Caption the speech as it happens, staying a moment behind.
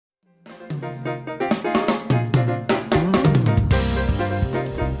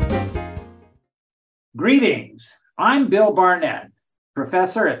Greetings. I'm Bill Barnett,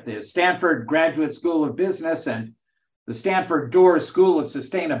 professor at the Stanford Graduate School of Business and the Stanford Doerr School of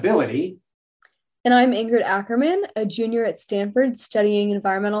Sustainability. And I'm Ingrid Ackermann, a junior at Stanford studying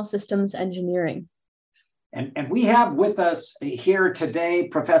environmental systems engineering. And we have with us here today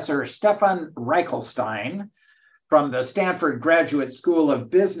Professor Stefan Reichelstein from the Stanford Graduate School of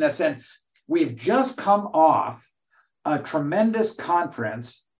Business. And we've just come off a tremendous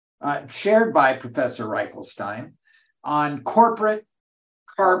conference chaired by Professor Reichelstein on corporate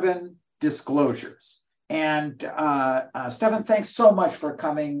carbon disclosures. And Stefan, thanks so much for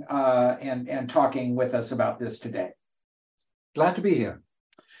coming and talking with us about this today. Glad to be here.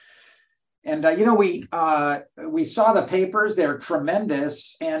 And we saw the papers; they're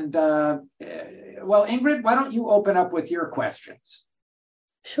tremendous. And well, Ingrid, why don't you open up with your questions?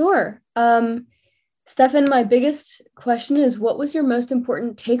 Sure. Stefan, my biggest question is, what was your most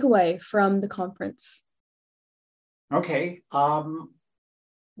important takeaway from the conference? Okay.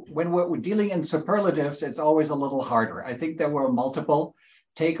 When we're dealing in superlatives, it's always a little harder. I think there were multiple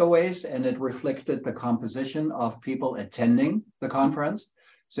takeaways, and it reflected the composition of people attending the conference.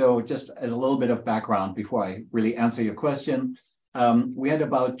 So just as a little bit of background before I really answer your question, we had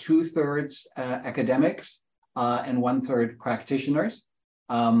about 2/3 academics and 1/3 practitioners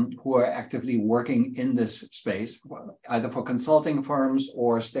who are actively working in this space, either for consulting firms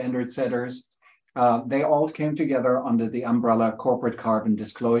or standard setters. They all came together under the umbrella corporate carbon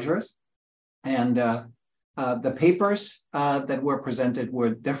disclosures. And the papers that were presented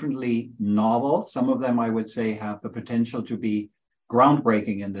were definitely novel. Some of them, I would say, have the potential to be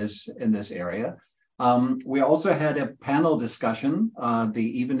groundbreaking in this area. We also had a panel discussion the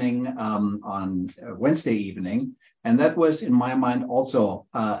evening on Wednesday evening, and that was, in my mind, also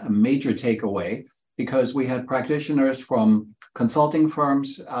a major takeaway, because we had practitioners from consulting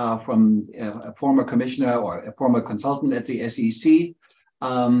firms, from a former commissioner or a former consultant at the SEC,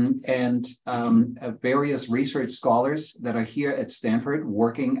 and various research scholars that are here at Stanford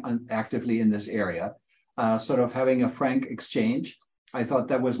working actively in this area, sort of having a frank exchange. I thought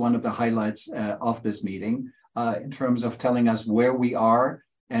that was one of the highlights of this meeting in terms of telling us where we are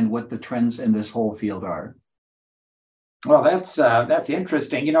and what the trends in this whole field are. Well, that's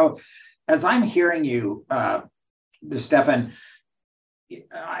interesting. You know, as I'm hearing you, Stefan,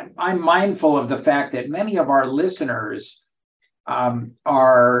 I'm mindful of the fact that many of our listeners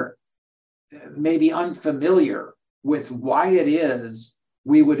are maybe unfamiliar with why it is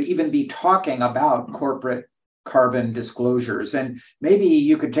we would even be talking about corporate carbon disclosures. And maybe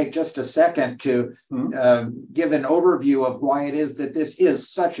you could take just a second to give an overview of why it is that this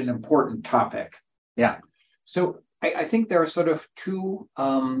is such an important topic. Yeah. So I think there are sort of two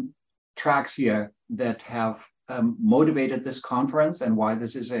tracks here that have motivated this conference and why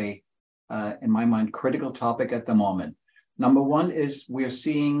this is in my mind, critical topic at the moment. Number one is we're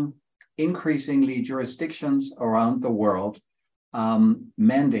seeing increasingly jurisdictions around the world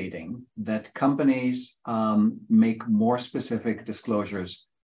mandating that companies make more specific disclosures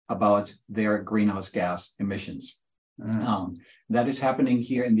about their greenhouse gas emissions. That is happening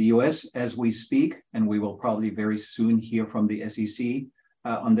here in the US as we speak, and we will probably very soon hear from the SEC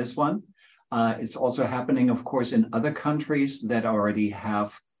on this one. It's also happening, of course, in other countries that already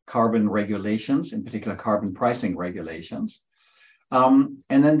have carbon regulations, in particular carbon pricing regulations.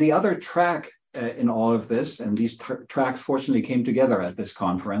 And then the other track in all of this, and these tracks fortunately came together at this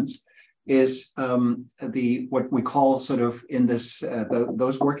conference, is what we call sort of in this,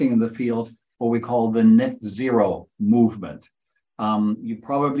 those working in the field, what we call the net zero movement. You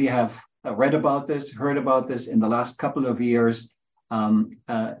probably have read about this, heard about this in the last couple of years.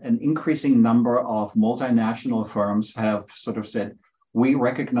 An increasing number of multinational firms have sort of said, we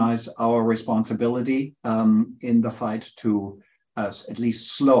recognize our responsibility in the fight to at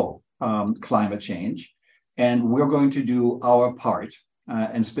least slow climate change, and we're going to do our part.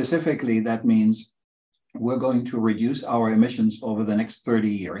 And specifically, that means we're going to reduce our emissions over the next 30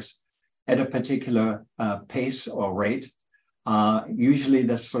 years at a particular pace or rate. Usually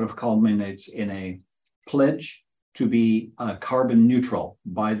this sort of culminates in a pledge to be carbon neutral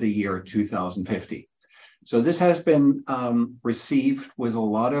by the year 2050. So this has been received with a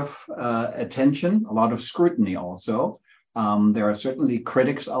lot of attention, a lot of scrutiny also. There are certainly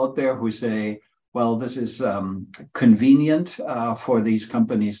critics out there who say, well, this is convenient for these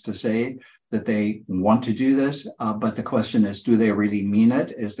companies to say that they want to do this, but the question is, do they really mean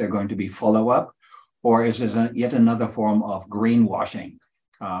it? Is there going to be follow-up? Or is it yet another form of greenwashing?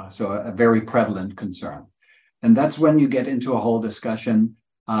 So a very prevalent concern. And that's when you get into a whole discussion.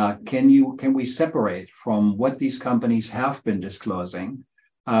 Can we separate from what these companies have been disclosing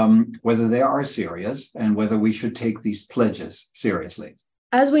whether they are serious and whether we should take these pledges seriously.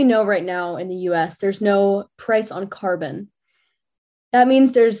 As we know right now in the US, there's no price on carbon. That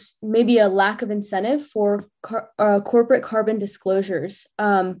means there's maybe a lack of incentive for corporate carbon disclosures.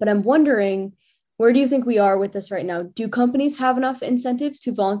 But I'm wondering, where do you think we are with this right now? Do companies have enough incentives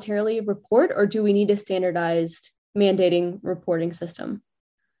to voluntarily report, or do we need a standardized mandating reporting system?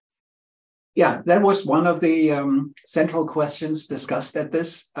 Yeah, that was one of the central questions discussed at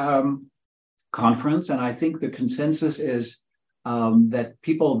this conference. And I think the consensus is that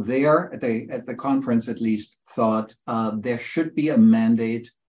people there at the conference at least thought there should be a mandate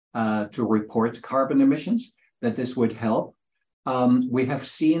to report carbon emissions, that this would help. We have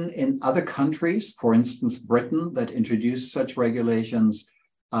seen in other countries, for instance, Britain, that introduced such regulations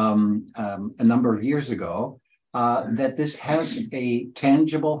a number of years ago, that this has a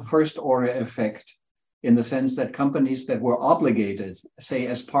tangible first order effect in the sense that companies that were obligated, say,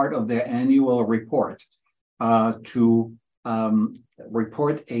 as part of their annual report to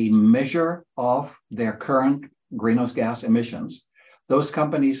report a measure of their current greenhouse gas emissions, those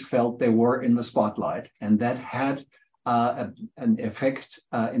companies felt they were in the spotlight, and that had an effect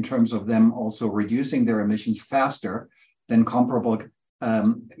in terms of them also reducing their emissions faster than comparable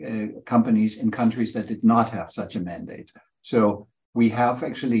companies in countries that did not have such a mandate. So we have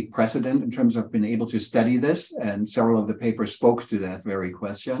actually precedent in terms of being able to study this, and several of the papers spoke to that very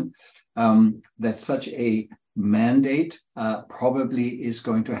question, that such a mandate probably is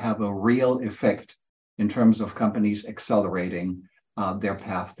going to have a real effect in terms of companies accelerating their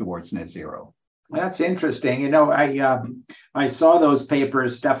path towards net zero. That's interesting. You know, I saw those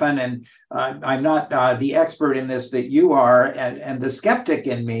papers, Stefan, and I'm not the expert in this that you are, and the skeptic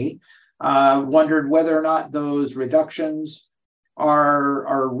in me wondered whether or not those reductions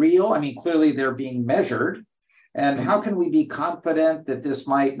are real. I mean, clearly they're being measured, and how can we be confident that this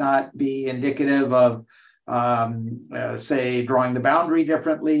might not be indicative of, say, drawing the boundary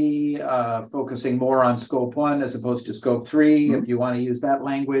differently, focusing more on scope 1 as opposed to scope 3, if you want to use that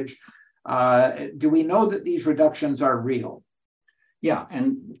language? Do we know that these reductions are real? Yeah,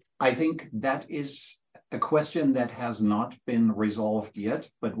 and I think that is a question that has not been resolved yet,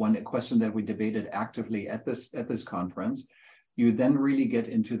 but a question that we debated actively at this conference. You then really get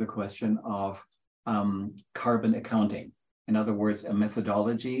into the question of carbon accounting. In other words, a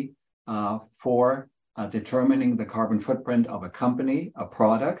methodology for determining the carbon footprint of a company, a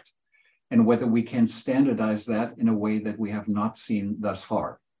product, and whether we can standardize that in a way that we have not seen thus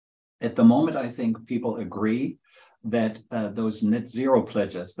far. At the moment, I think people agree that those net zero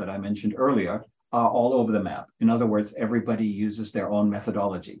pledges that I mentioned earlier are all over the map. In other words, everybody uses their own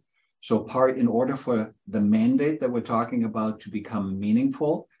methodology. So in order for the mandate that we're talking about to become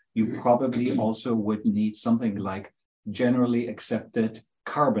meaningful, you probably also would need something like generally accepted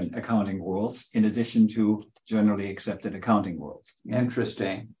carbon accounting rules in addition to generally accepted accounting rules.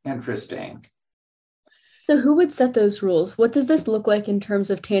 Interesting. So who would set those rules? What does this look like in terms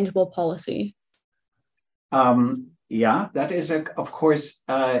of tangible policy? Yeah, that is, of course,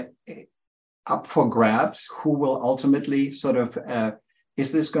 up for grabs. Who will ultimately sort of,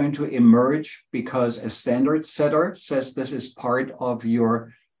 is this going to emerge because a standard setter says this is part of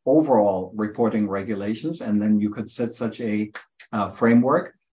your overall reporting regulations, and then you could set such a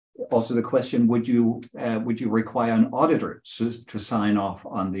framework? Also, the question, would you require an auditor to sign off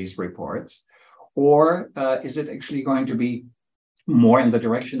on these reports? Or is it actually going to be more in the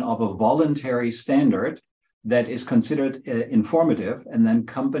direction of a voluntary standard that is considered informative, and then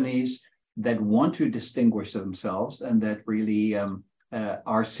companies that want to distinguish themselves and that really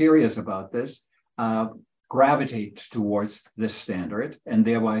are serious about this gravitate towards this standard and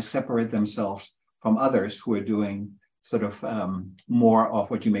thereby separate themselves from others who are doing sort of more of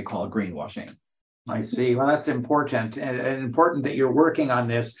what you may call greenwashing? I see. Well, that's important, and important that you're working on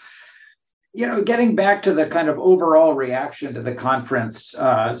this. You know, getting back to the kind of overall reaction to the conference,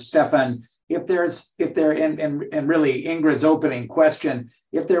 Stefan, and really Ingrid's opening question,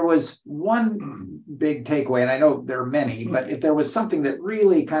 if there was one big takeaway, and I know there are many, but if there was something that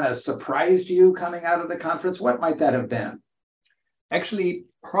really kind of surprised you coming out of the conference, what might that have been? Actually,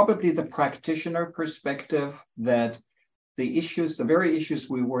 probably the practitioner perspective that the very issues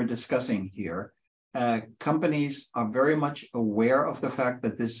we were discussing here, companies are very much aware of the fact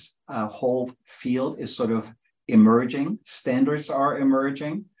that this whole field is sort of emerging, standards are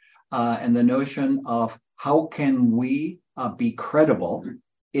emerging, and the notion of how can we be credible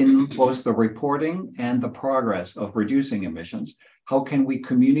in both the reporting and the progress of reducing emissions? How can we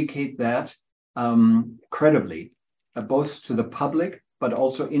communicate that credibly, both to the public, but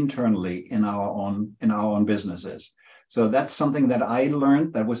also internally in our own businesses? So that's something that I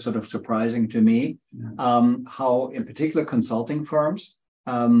learned that was sort of surprising to me, how in particular consulting firms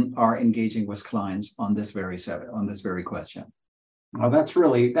are engaging with clients on this very question. Well,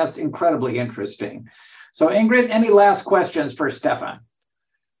 that's incredibly interesting. So Ingrid, any last questions for Stefan?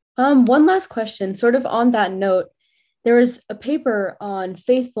 One last question, sort of on that note. There was a paper on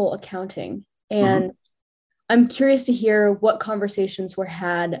faithful accounting, and I'm curious to hear what conversations were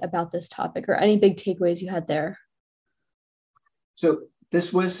had about this topic or any big takeaways you had there. So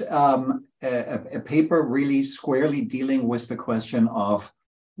this was a paper really squarely dealing with the question of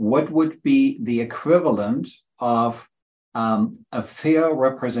what would be the equivalent of a fair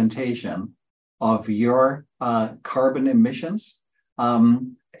representation of your carbon emissions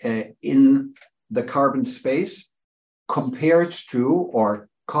in the carbon space compared to or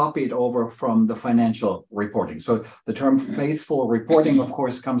copied over from the financial reporting. So the term faithful reporting, of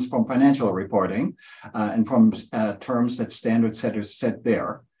course, comes from financial reporting and from terms that standard setters set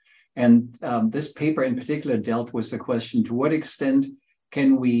there. And this paper in particular dealt with the question, to what extent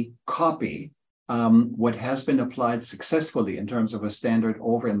can we copy what has been applied successfully in terms of a standard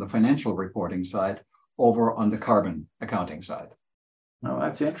over in the financial reporting side over on the carbon accounting side? Oh,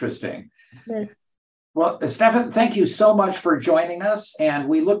 that's interesting. Yes. Well, Stefan, thank you so much for joining us, and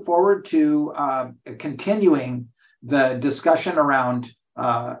we look forward to continuing the discussion around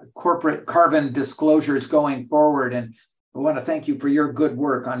corporate carbon disclosures going forward. And I want to thank you for your good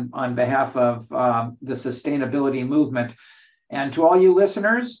work on behalf of the sustainability movement. And to all you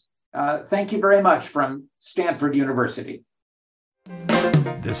listeners, thank you very much from Stanford University.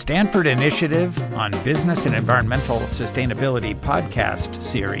 The Stanford Initiative on Business and Environmental Sustainability podcast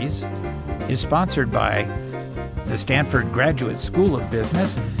series is sponsored by the Stanford Graduate School of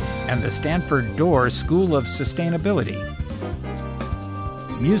Business and the Stanford Dorr School of Sustainability.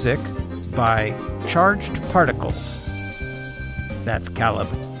 Music by Charged Particles. That's Caleb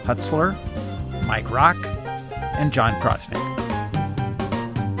Hutzler, Mike Rock, and John Krosnick.